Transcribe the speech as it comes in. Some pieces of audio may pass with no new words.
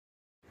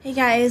Hey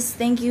guys,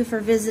 thank you for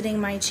visiting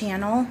my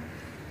channel.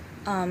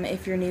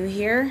 If you're new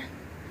here,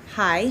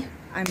 hi,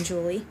 I'm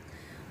Julie.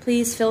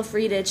 Please feel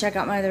free to check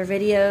out my other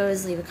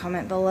videos, leave a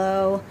comment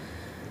below,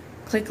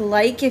 click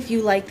like if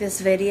you like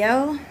this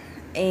video,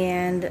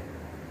 and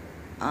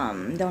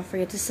don't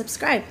forget to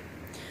subscribe.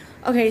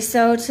 Okay,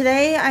 so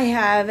today I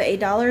have a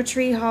Dollar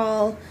Tree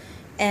haul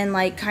and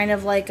kind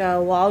of like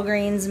a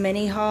Walgreens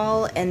mini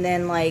haul, and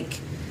then like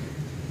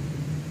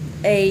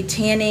a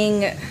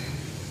tanning,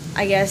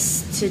 I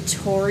guess,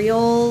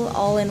 tutorial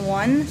all in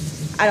one.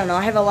 I don't know,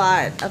 I have a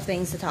lot of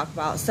things to talk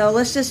about, so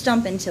let's just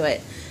jump into it.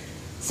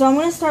 So I'm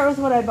going to start with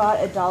what I bought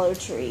at Dollar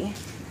Tree,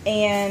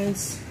 and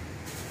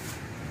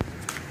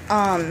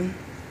I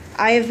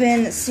have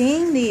been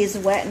seeing these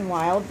Wet n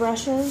Wild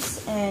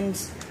brushes, and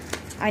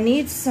I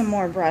need some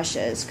more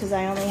brushes because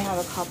I only have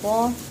a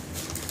couple.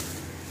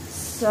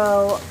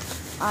 So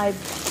I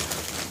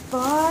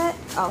bought,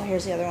 oh,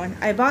 here's the other one.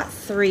 I bought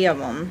 3 of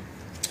them.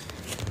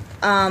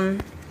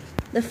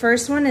 The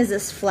first one is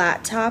this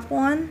flat top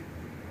one,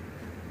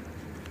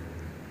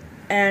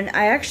 and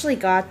I actually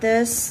got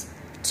this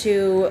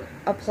to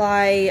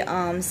apply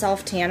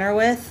self tanner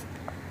with,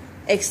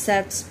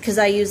 except because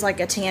I use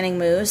like a tanning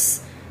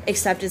mousse,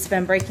 except it's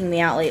been breaking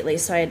me out lately,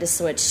 so I had to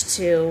switch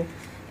to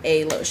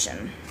a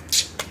lotion.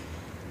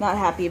 Not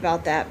happy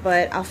about that,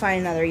 but I'll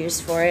find another use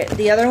for it.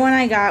 The other one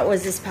I got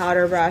was this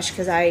powder brush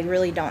because I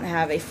really don't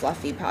have a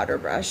fluffy powder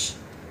brush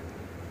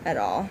at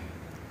all.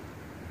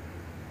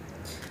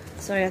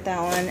 So I got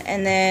that one,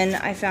 and then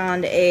I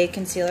found a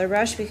concealer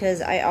brush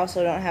because I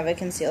also don't have a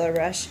concealer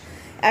brush.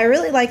 I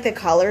really like the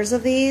colors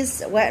of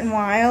these. Wet n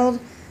Wild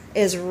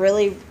is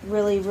really,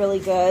 really, really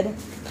good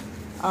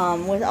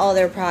with all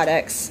their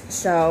products,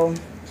 so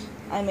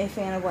I'm a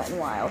fan of Wet n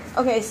Wild.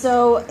 Okay,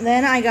 so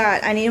then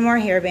I needed more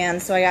hair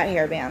bands, so I got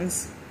hair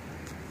bands.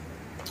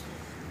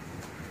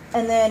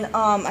 And then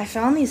I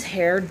found these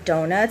hair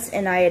donuts,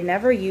 and I had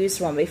never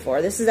used one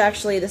before. This is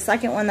actually the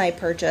second one that I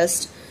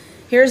purchased.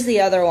 Here's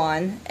the other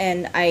one,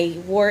 and I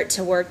wore it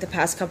to work the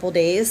past couple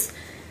days.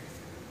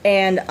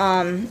 And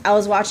I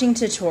was watching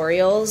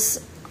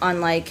tutorials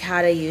on like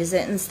how to use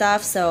it and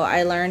stuff, so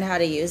I learned how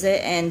to use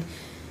it, and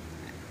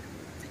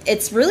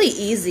it's really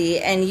easy,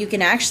 and you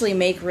can actually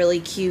make really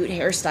cute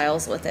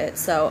hairstyles with it.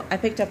 So I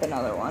picked up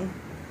another one.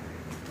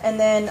 And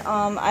then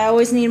I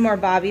always need more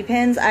bobby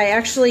pins. I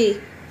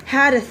actually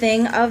had a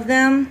thing of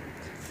them,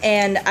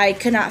 and I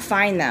could not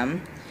find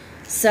them,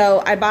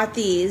 so I bought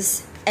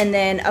these. And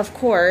then, of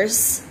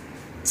course,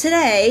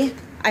 today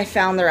I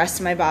found the rest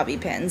of my bobby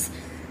pins.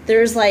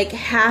 There's like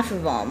half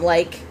of them,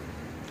 like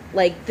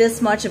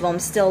this much of them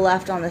still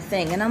left on the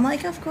thing. And I'm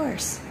like, of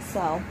course.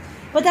 So,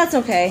 but that's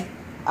okay.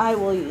 I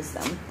will use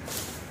them.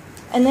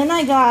 And then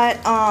I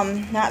got,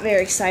 not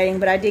very exciting,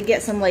 but I did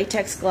get some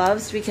latex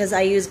gloves because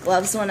I use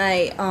gloves when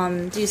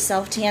I do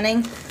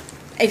self-tanning.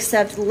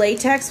 Except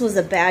latex was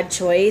a bad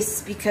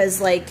choice because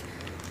like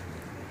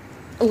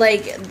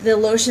the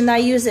lotion that I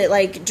use, it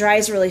like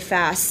dries really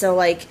fast, so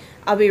like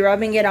I'll be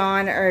rubbing it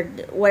on or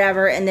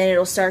whatever, and then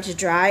it'll start to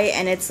dry,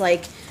 and it's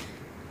like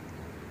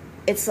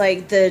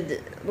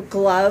the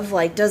glove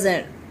like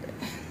doesn't,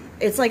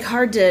 it's like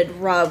hard to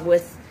rub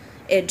with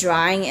it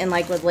drying and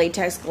like with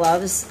latex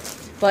gloves.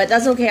 But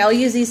that's okay, I'll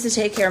use these to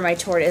take care of my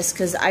tortoise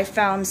because I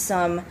found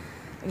some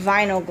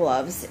vinyl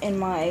gloves in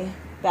my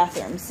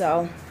bathroom,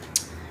 so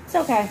it's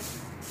okay.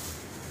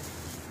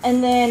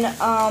 And then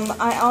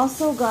I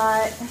also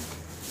got,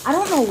 I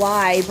don't know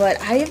why,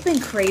 but I have been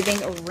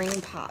craving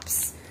ring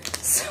pops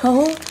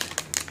so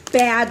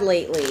bad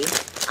lately.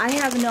 I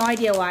have no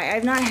idea why.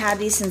 I've not had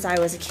these since I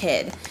was a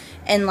kid.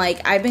 And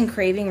like, I've been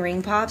craving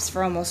ring pops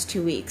for almost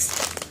 2 weeks.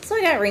 So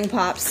I got ring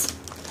pops.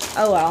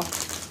 Oh well.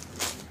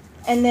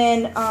 And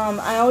then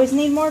I always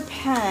need more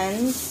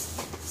pens.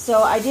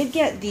 So I did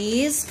get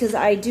these because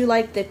I do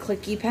like the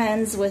clicky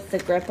pens with the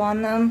grip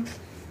on them.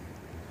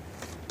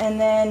 And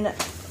then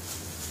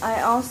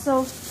I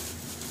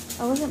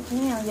wasn't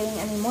planning on getting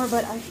any more,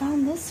 but I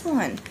found this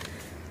one.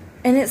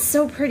 And it's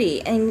so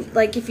pretty. And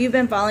like, if you've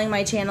been following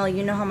my channel,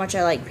 you know how much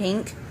I like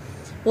pink.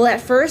 Well, at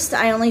first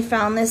I only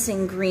found this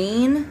in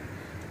green,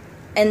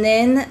 and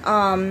then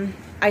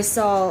I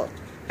saw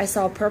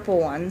purple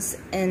ones,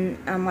 and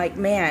I'm like,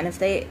 man,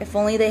 if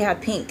only they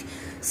had pink.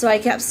 So I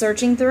kept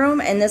searching through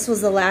them, and this was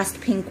the last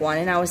pink one,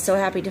 and I was so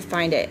happy to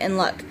find it. And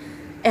look,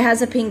 it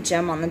has a pink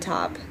gem on the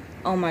top.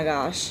 Oh my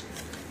gosh.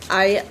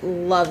 I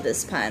love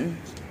this pen.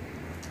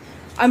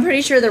 I'm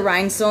pretty sure the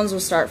rhinestones will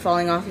start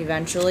falling off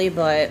eventually,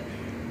 but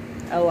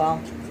oh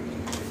well.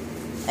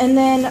 And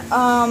then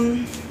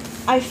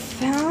I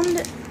found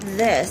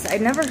this. I'd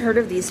never heard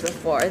of these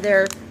before.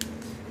 They're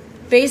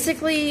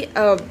basically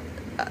what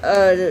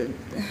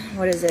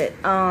is it?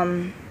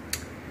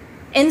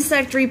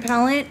 Insect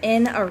repellent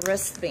in a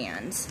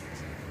wristband.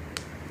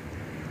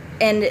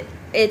 And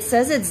it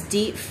says it's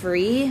DEET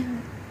free.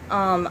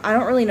 I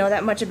don't really know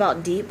that much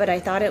about DEET, but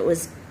I thought it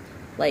was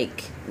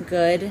like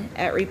good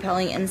at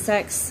repelling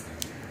insects.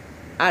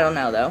 I don't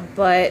know though,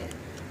 but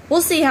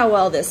we'll see how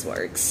well this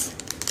works.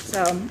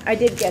 So I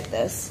did get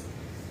this.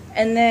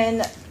 And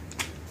then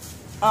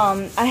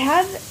I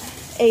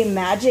have a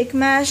magic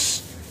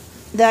mesh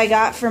that I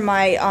got for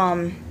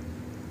my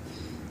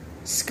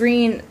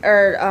screen,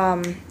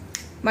 or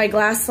my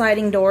glass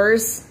sliding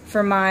doors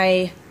for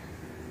my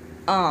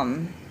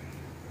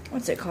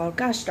what's it called?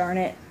 Gosh darn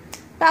it.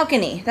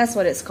 Balcony. That's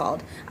what it's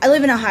called. I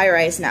live in a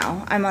high-rise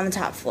now. I'm on the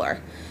top floor.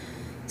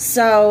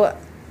 So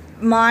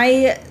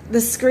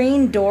the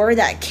screen door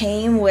that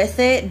came with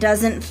it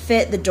doesn't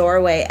fit the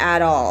doorway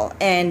at all.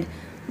 And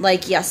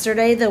like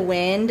yesterday, the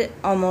wind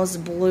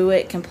almost blew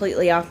it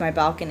completely off my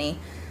balcony.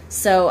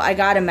 So I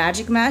got a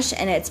magic mesh,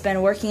 and it's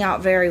been working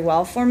out very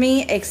well for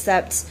me,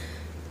 except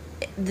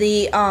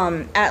the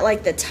at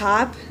like the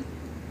top,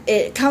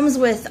 it comes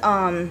with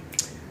Velcro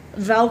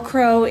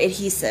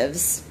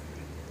adhesives,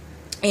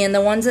 and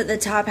the ones at the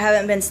top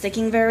haven't been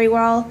sticking very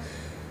well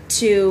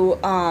to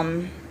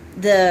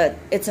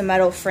it's a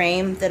metal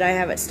frame that I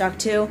have it stuck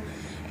to,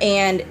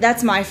 and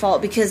that's my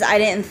fault because I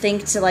didn't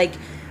think to like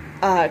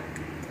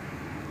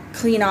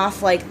clean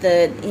off like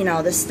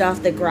the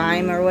stuff, the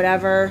grime or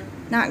whatever.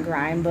 Not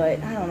grime,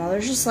 but I don't know,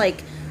 there's just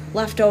like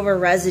leftover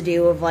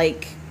residue of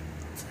like,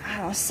 I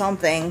don't know,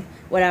 something,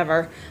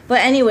 whatever. But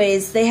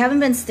anyways, they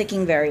haven't been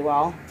sticking very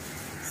well.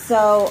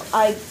 So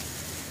I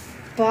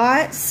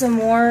bought some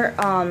more,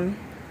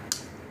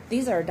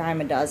 these are a dime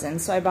a dozen,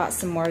 so I bought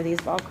some more of these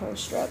Velcro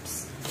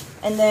strips.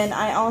 And then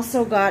I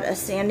also got a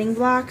sanding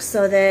block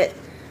so that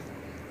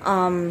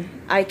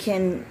I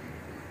can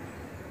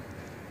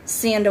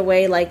sand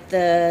away like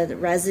the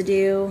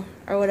residue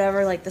or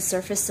whatever, like the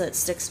surface, so it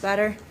sticks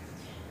better.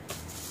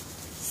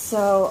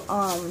 So,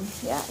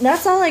 yeah,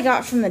 that's all I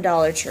got from the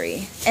Dollar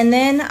Tree. And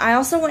then I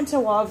also went to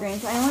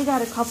Walgreens. I only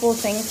got a couple of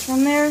things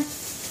from there.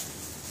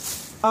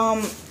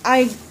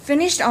 I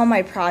finished all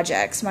my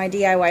projects, my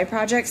DIY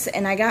projects,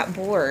 and I got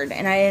bored,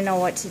 and I didn't know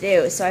what to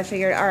do. So I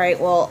figured, all right,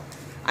 well,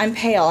 I'm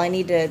pale. I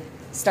need to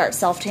start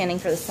self-tanning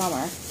for the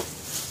summer.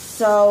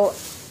 So,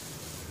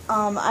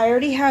 I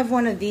already have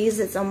one of these.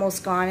 It's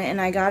almost gone,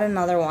 and I got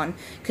another one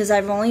because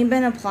I've only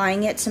been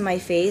applying it to my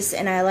face,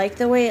 and I like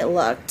the way it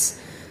looked.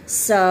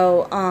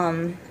 So,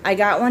 I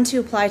got one to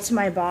apply to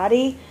my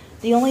body.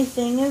 The only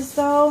thing is,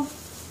 though,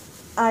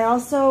 I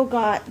also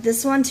got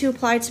this one to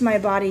apply to my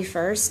body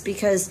first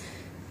because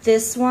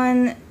this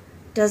one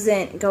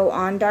doesn't go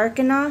on dark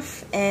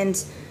enough,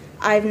 and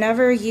I've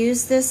never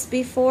used this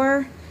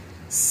before,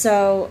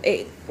 so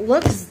it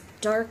looks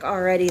dark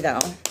already,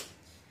 though.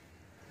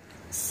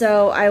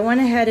 So, I went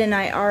ahead and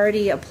I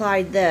already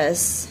applied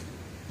this.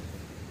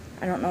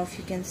 I don't know if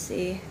you can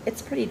see.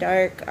 It's pretty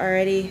dark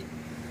already.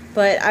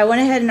 But I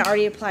went ahead and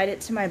already applied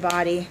it to my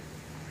body,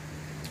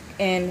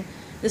 and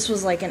this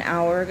was like an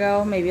hour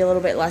ago, maybe a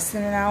little bit less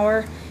than an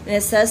hour, and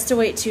it says to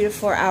wait 2 to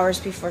 4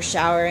 hours before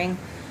showering.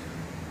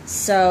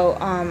 So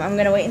I'm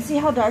going to wait and see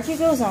how dark it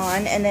goes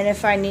on, and then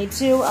if I need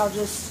to, I'll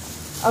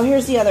just, oh,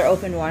 here's the other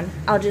open one.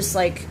 I'll just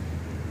like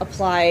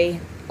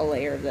apply a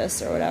layer of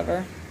this or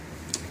whatever.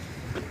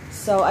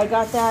 So I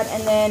got that,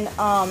 and then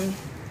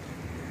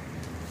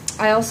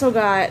I also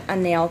got a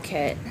nail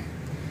kit.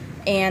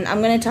 And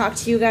I'm going to talk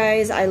to you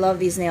guys, I love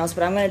these nails,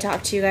 but I'm going to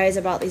talk to you guys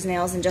about these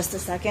nails in just a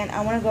second.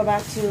 I want to go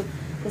back to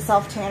the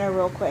self-tanner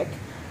real quick.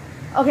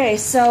 Okay,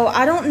 so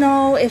I don't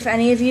know if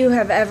any of you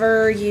have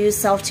ever used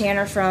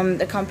self-tanner from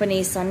the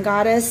company Sun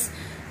Goddess,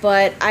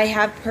 but I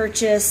have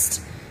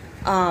purchased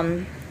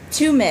 2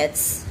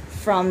 mitts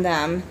from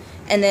them,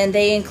 and then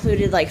they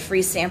included like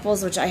free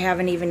samples, which I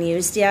haven't even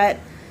used yet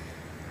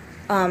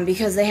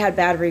because they had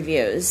bad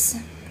reviews.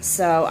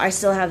 So I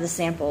still have the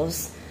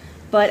samples.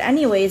 But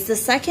anyways, the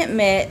second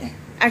mitt,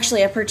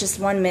 actually I purchased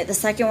 1 mitt, the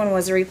second one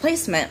was a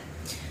replacement.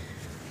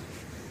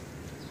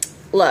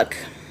 Look,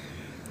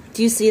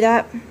 do you see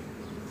that?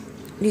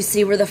 Do you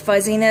see where the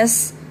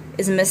fuzziness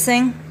is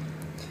missing?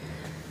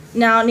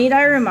 Now, need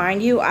I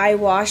remind you, I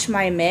wash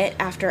my mitt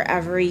after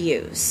every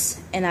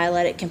use, and I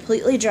let it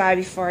completely dry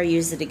before I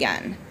use it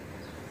again.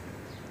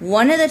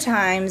 One of the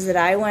times that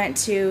I went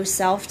to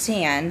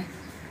self-tan,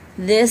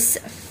 this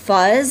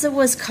fuzz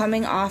was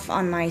coming off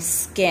on my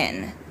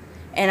skin,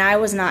 and I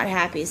was not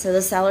happy, so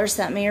the seller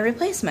sent me a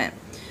replacement.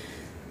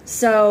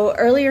 So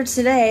earlier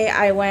today,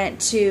 I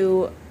went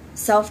to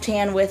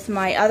self-tan with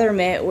my other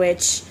mitt,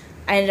 which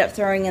I ended up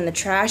throwing in the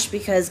trash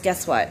because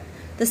guess what?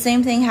 The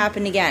same thing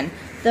happened again.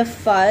 The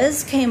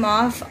fuzz came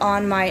off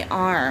on my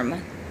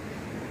arm,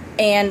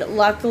 and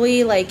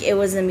luckily, like, it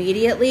was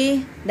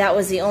immediately. That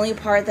was the only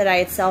part that I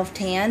had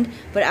self-tanned,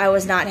 but I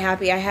was not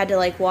happy. I had to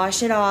like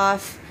wash it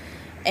off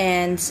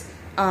and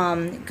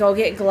go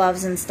get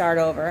gloves and start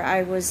over.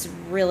 I was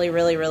really,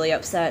 really, really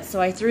upset.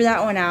 So I threw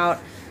that one out.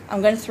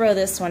 I'm going to throw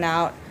this one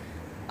out.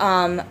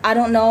 I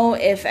don't know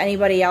if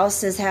anybody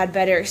else has had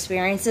better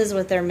experiences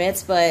with their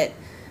mitts, but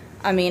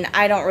I mean,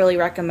 I don't really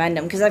recommend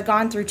them because I've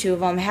gone through 2 of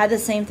them, had the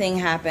same thing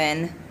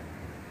happen.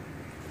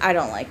 I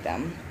don't like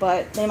them,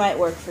 but they might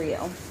work for you.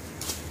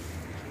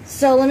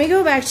 So let me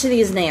go back to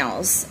these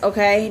nails,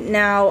 okay?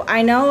 Now,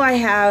 I know I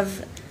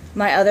have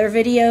my other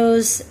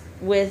videos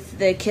with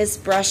the Kiss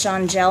Brush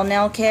On Gel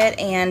Nail Kit,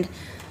 and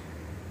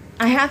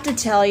I have to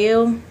tell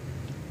you,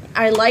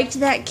 I liked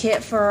that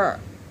kit for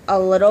a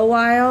little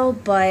while,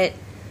 but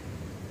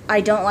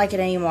I don't like it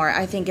anymore.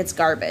 I think it's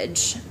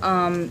garbage.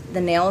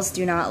 The nails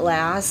do not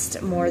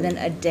last more than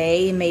a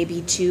day,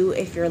 maybe 2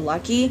 if you're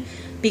lucky,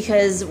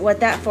 because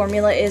what that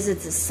formula is,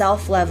 it's a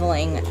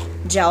self-leveling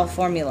gel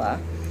formula.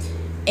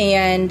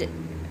 And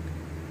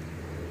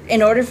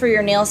in order for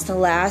your nails to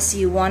last,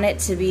 you want it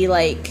to be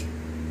like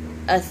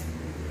a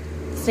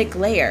thick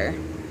layer.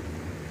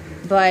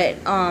 But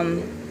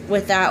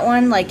with that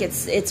one, like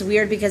it's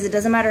weird because it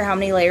doesn't matter how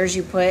many layers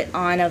you put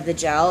on of the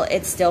gel,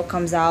 it still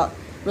comes out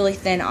really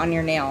thin on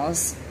your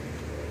nails.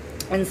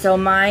 And so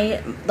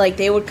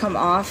they would come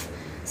off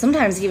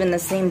sometimes even the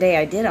same day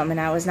I did them, and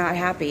I was not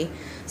happy.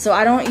 So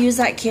I don't use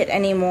that kit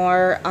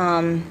anymore.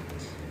 I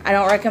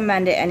don't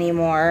recommend it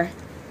anymore.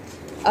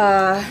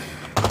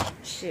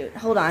 Shoot,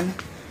 hold on.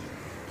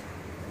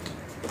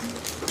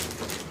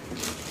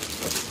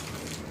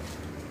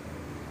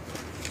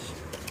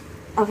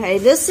 Okay,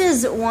 this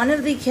is one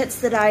of the kits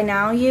that I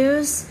now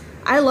use.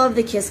 I love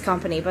the Kiss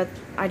company, but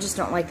I just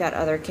don't like that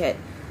other kit.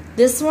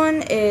 This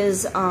one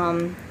is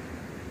a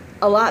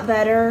lot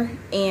better,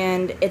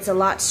 and it's a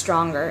lot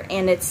stronger,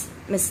 and it's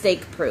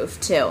mistake proof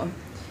too.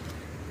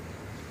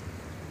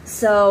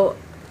 So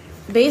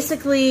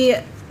basically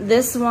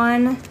this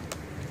one,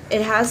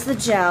 it has the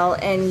gel,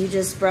 and you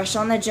just brush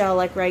on the gel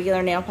like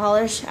regular nail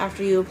polish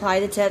after you apply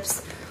the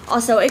tips.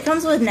 Also, it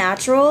comes with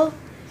natural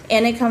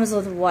and it comes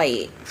with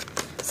white,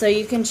 so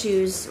you can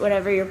choose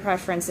whatever your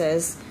preference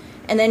is.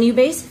 And then you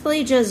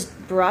basically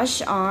just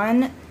brush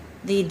on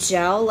the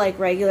gel like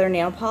regular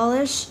nail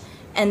polish,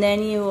 and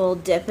then you will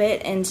dip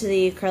it into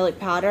the acrylic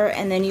powder,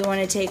 and then you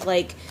want to take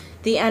like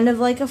the end of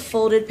like a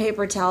folded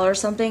paper towel or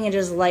something and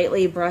just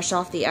lightly brush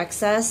off the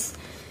excess.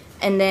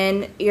 And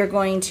then you're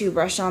going to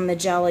brush on the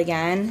gel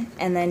again,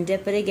 and then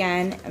dip it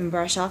again and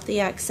brush off the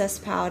excess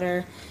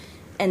powder,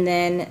 and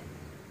then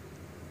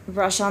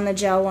brush on the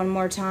gel one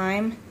more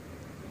time.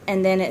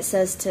 And then it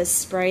says to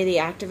spray the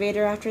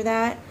activator after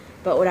that.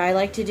 But what I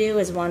like to do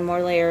is one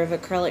more layer of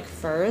acrylic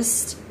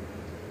first,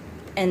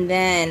 and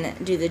then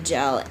do the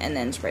gel, and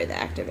then spray the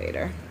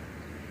activator.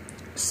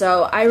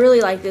 So I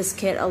really like this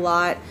kit a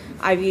lot.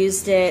 I've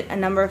used it a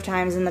number of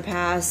times in the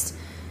past.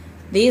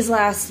 These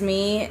last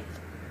me,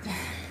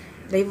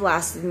 they've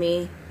lasted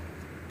me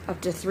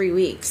up to 3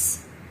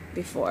 weeks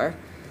before.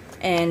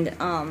 And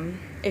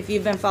if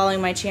you've been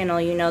following my channel,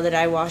 you know that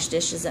I wash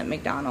dishes at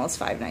McDonald's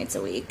 5 nights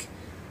a week.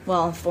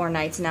 Well, 4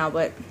 nights now,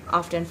 but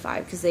often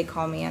 5 because they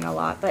call me in a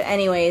lot. But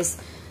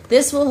anyways,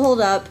 this will hold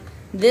up.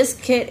 This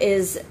kit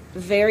is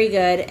very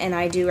good, and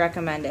I do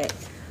recommend it.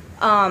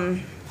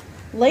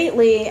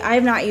 Lately, I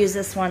have not used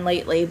this one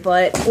lately,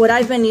 but what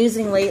I've been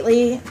using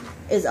lately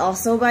is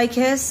also by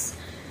Kiss,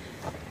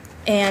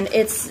 and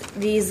it's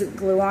these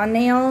glue-on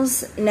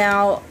nails.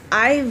 Now,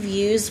 I've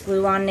used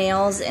glue-on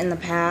nails in the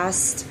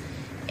past,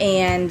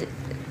 and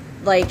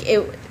like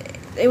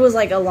it was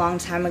like a long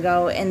time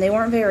ago, and they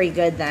weren't very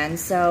good then,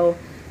 so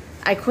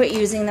I quit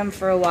using them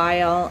for a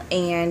while.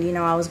 And you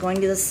know, I was going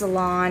to the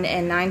salon,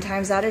 and 9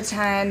 times out of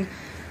 10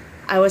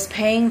 I was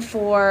paying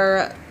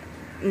for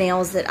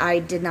nails that I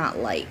did not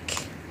like.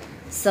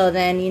 So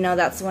then, you know,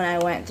 that's when I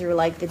went through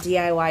like the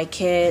DIY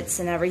kits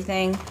and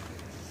everything.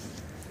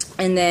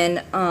 And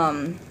then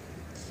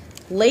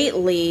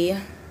lately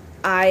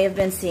I have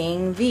been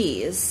seeing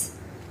these.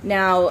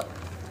 Now,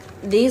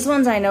 these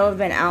ones I know have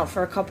been out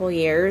for a couple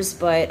years,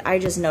 but I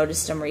just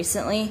noticed them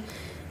recently.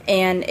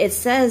 And it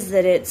says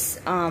that it's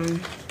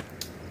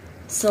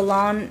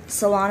salon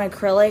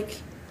acrylic,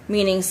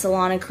 meaning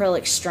salon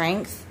acrylic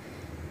strength.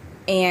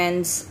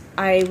 And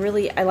I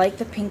like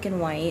the pink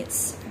and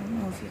whites. I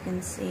don't know if you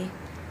can see,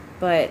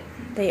 but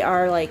they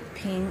are like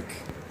pink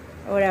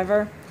or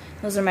whatever.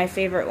 Those are my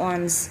favorite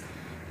ones.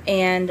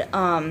 And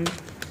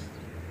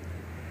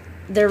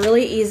they're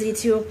really easy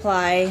to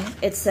apply.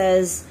 It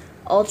says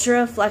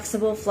ultra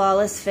flexible,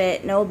 flawless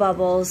fit, no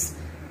bubbles,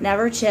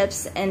 never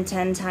chips, and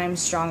 10 times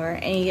stronger.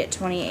 And you get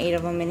 28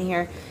 of them in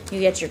here. You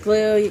get your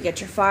glue, you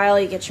get your file,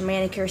 you get your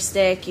manicure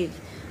stick, you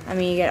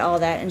get all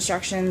that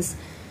instructions.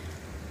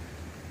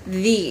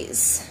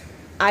 These,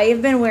 I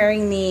have been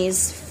wearing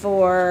these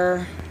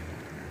for,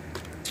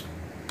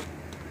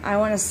 I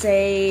want to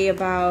say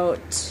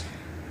about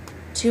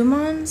 2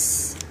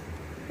 months,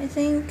 I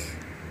think.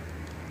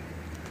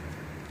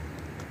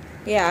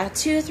 Yeah,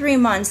 2-3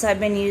 months I've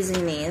been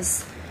using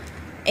these,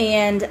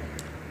 and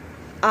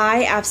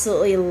I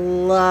absolutely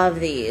love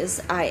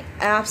these. I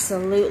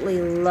absolutely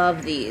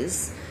love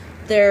these.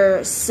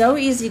 They're so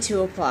easy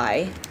to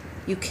apply.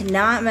 You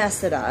cannot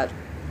mess it up.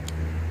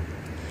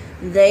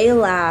 They've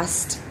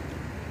lasted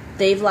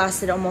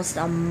almost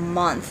a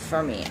month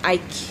for me. I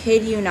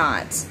kid you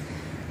not.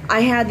 I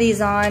had these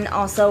on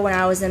also when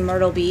I was in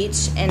Myrtle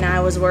Beach, and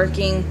I was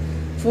working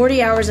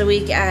 40 hours a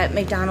week at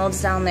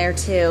McDonald's down there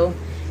too.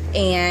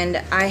 And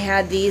I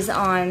had these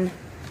on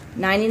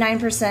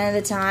 99% of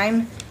the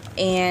time,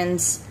 and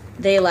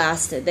they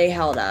lasted. They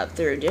held up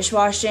through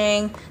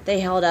dishwashing. They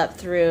held up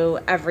through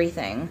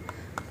everything.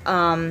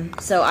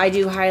 So I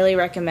do highly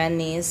recommend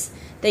these.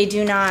 They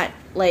do not,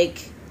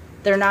 like,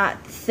 they're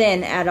not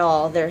thin at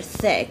all. They're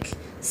thick.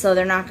 so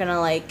they're not gonna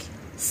like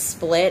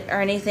split or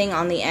anything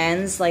on the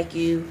ends like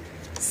you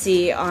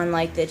see on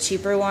like the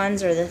cheaper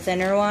ones or the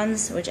thinner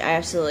ones, which I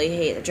absolutely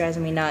hate. It drives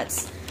me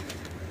nuts.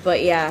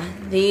 But yeah,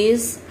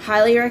 these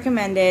highly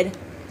recommended.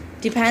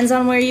 Depends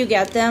on where you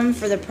get them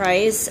for the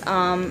price.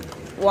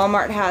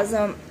 Walmart has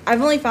them.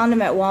 I've only found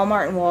them at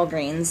Walmart and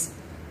Walgreens.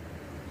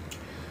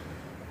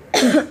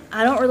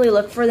 I don't really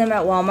look for them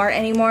at Walmart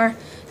anymore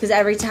because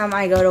every time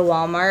I go to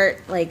Walmart,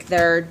 like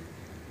their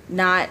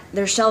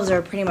shelves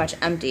are pretty much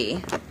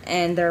empty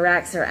and their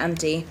racks are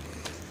empty.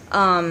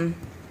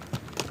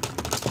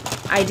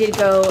 I did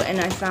go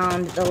and I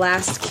found the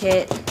last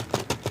kit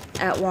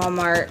at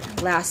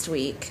Walmart last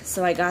week,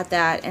 so I got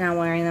that and I'm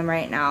wearing them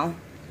right now.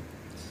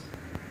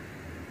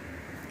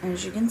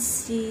 As you can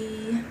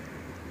see.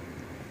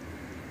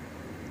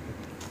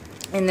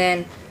 And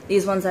then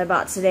these ones I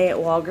bought today at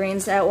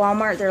Walgreens. At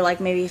Walmart, they're like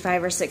maybe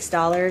 $5 or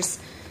 $6.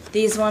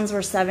 These ones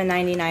were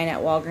 $7.99 at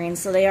Walgreens,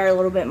 so they are a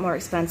little bit more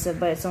expensive,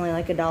 but it's only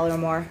like $1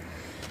 more.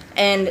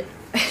 And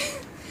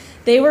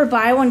they were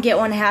buy one, get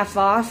one half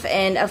off,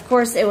 and of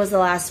course it was the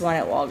last one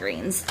at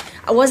Walgreens.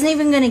 I wasn't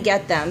even going to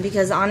get them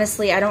because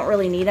honestly I don't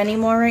really need any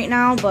more right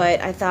now, but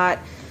I thought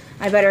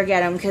I better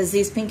get them because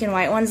these pink and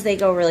white ones, they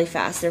go really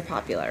fast. They're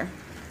popular.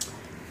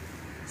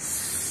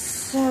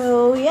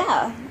 So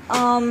yeah,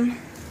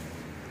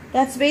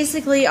 that's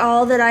basically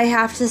all that I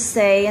have to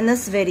say in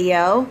this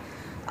video.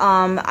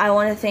 I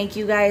want to thank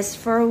you guys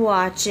for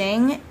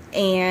watching,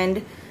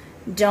 and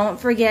don't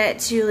forget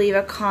to leave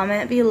a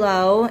comment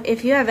below.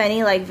 If you have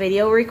any like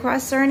video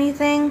requests or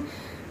anything,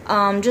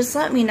 just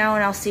let me know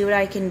and I'll see what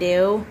I can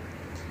do.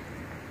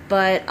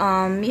 But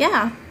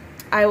yeah,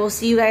 I will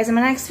see you guys in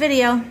my next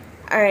video.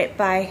 Alright,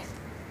 bye.